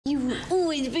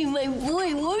my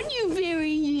boy, won't you,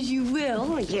 Barry? Yes, you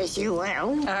will. Yes, you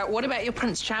will. What about your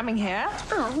Prince Charming hair?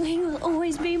 Oh, he will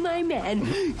always be my man.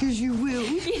 Yes, you will.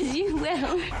 Yes, you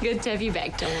will. Good to have you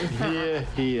back, Dawn.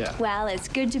 Yeah. Well, it's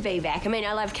good to be back. I mean,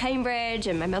 I love Cambridge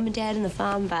and my mum and dad and the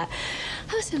farm, but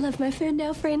I also love my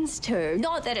Ferndale friends too.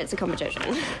 Not that it's a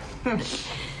competition.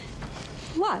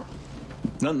 What?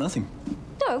 No, nothing.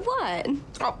 No, what?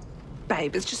 Oh,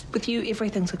 babe, it's just with you,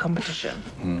 everything's a competition.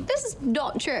 This is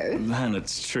not true. Man,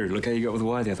 it's true. Look how you got with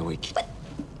Y the other week. But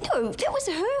no, that was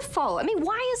her fault. I mean,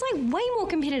 Y is like way more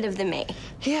competitive than me.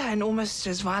 Yeah, and almost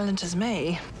as violent as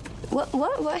me.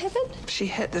 What happened? She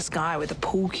hit this guy with a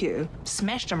pool cue,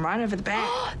 smashed him right over the back.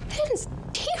 That is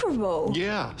terrible.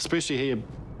 Yeah, especially here,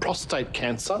 prostate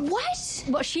cancer. What?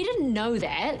 Well, she didn't know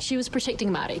that. She was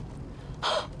protecting Marty.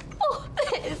 Oh,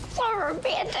 that is so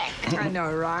romantic. I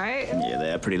know, right? Yeah,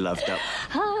 they are pretty loved up.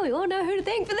 Oh, we all know who to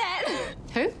thank for that.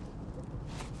 Who?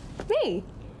 Me.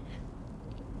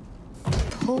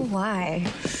 Poor Y.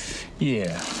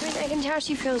 Yeah. I mean, I can tell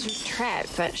she feels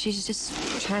trapped, but she's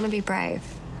just trying to be brave.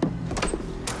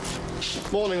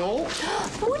 Morning, all.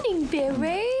 Morning,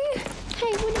 Barry.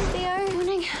 Hey, morning, Theo.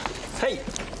 Morning. Hey!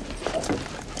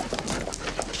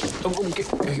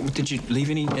 Did you leave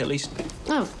any, at least?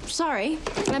 Oh, sorry.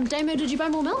 Damo, did you buy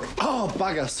more milk? Oh,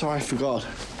 bugger. Sorry, I forgot.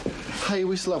 Hey,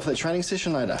 we still up for that training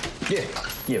session later?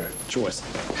 Yeah. Joyce.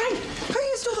 Hey, who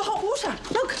used all the hot water?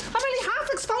 Look, I'm only half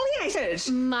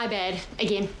exfoliated. My bad.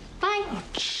 Again. Bye.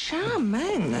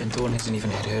 Charming. And Dawn hasn't even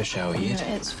had her shower yet.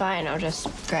 It's fine. I'll just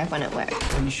grab one at work.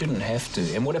 You shouldn't have to.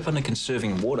 And what happened to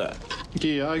conserving water?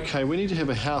 Yeah, okay, we need to have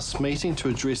a house meeting to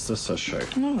address this issue.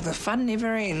 Oh, the fun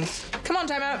never ends. Come on,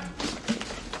 Damo.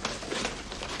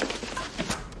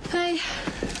 Hey.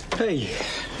 Hey.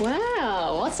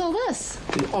 Wow, what's all this?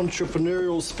 The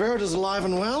entrepreneurial spirit is alive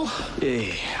and well.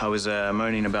 Yeah, I was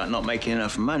moaning about not making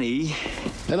enough money.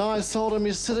 And I told him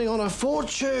you're sitting on a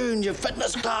fortune, your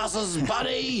fitness classes,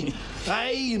 buddy.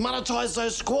 Hey, monetize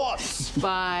those squats.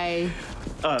 Bye.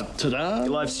 Ta-da.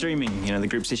 Live streaming, the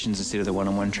group sessions instead of the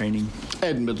one-on-one training.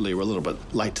 Admittedly, we're a little bit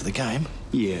late to the game.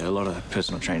 Yeah, a lot of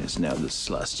personal trainers now this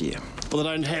last year. But they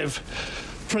don't have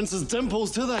Prince's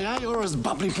dimples, do they, eh? Or his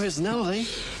bubbly personality.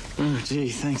 Oh, gee,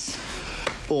 thanks.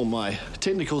 Or my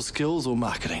technical skills or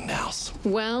marketing nows.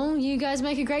 Well, you guys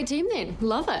make a great team then.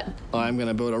 Love it. I'm going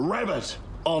to build a rabbit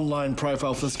online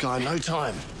profile for this guy in no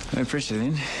time. No pressure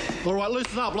then. All right,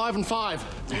 loosen up, live in 5.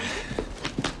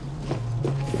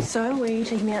 So, where are you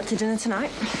taking me out to dinner tonight?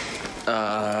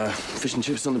 Fish and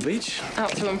chips on the beach?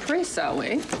 Out to impress, are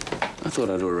we? I thought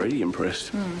I'd already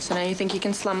impressed. So now you think you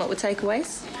can slum it with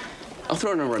takeaways? I'll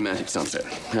throw in a romantic sunset.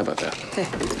 How about that?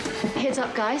 Heads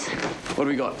up, guys. What do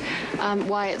we got?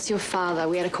 Why, it's your father.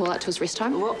 We had a call out to his rest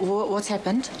home. What's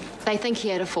happened? They think he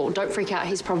had a fall. Don't freak out.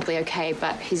 He's probably okay,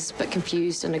 but he's a bit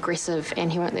confused and aggressive,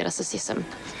 and he won't let us assess him.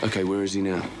 Okay, where is he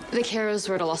now? The carers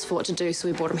were at a loss for what to do, so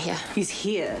we brought him here. He's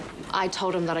here. I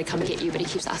told him that I'd come get you, but he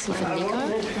keeps asking for Nico.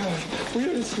 Where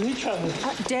is Nico?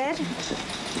 Dad?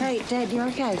 Hey, Dad, you're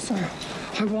okay? Sorry.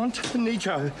 I want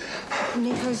Nico.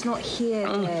 Nico's not here,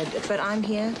 Dad, but I'm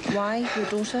here. Why? Your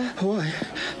daughter? Why?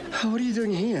 What are you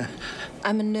doing here?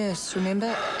 I'm a nurse,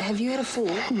 remember? Have you had a fall?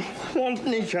 I want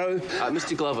Nico.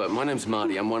 Mr. Glover, my name's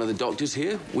Marty. I'm one of the doctors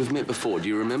here. We've met before. Do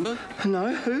you remember?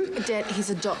 No, who? Dad, he's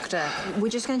a doctor. We're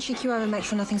just going to check you over and make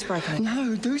sure nothing's broken.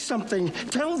 No, do something.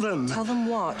 Tell them. Tell them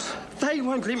what? They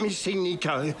won't let me see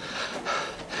Nico.